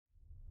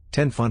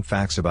10 fun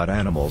facts about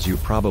animals you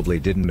probably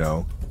didn't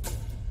know.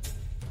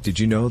 Did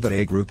you know that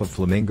a group of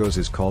flamingos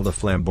is called a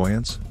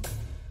flamboyance?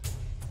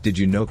 Did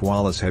you know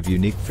koalas have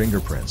unique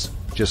fingerprints,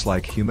 just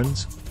like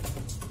humans?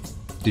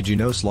 Did you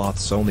know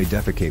sloths only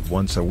defecate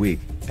once a week,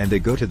 and they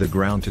go to the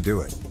ground to do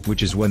it,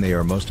 which is when they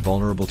are most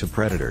vulnerable to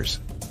predators?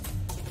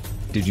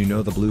 Did you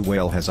know the blue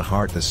whale has a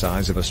heart the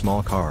size of a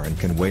small car and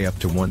can weigh up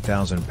to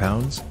 1,000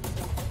 pounds?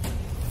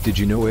 Did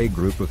you know a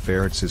group of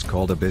ferrets is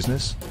called a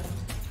business?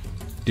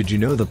 Did you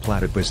know the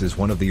platypus is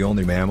one of the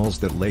only mammals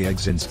that lay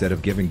eggs instead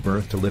of giving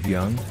birth to live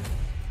young?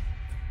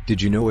 Did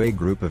you know a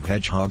group of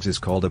hedgehogs is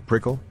called a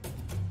prickle?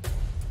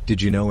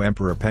 Did you know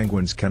emperor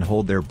penguins can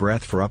hold their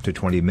breath for up to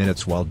 20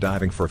 minutes while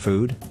diving for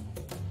food?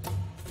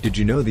 Did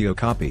you know the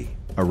okapi,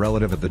 a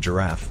relative of the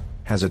giraffe,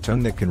 has a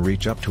tongue that can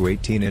reach up to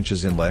 18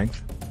 inches in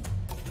length?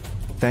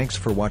 Thanks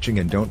for watching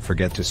and don't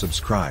forget to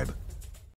subscribe.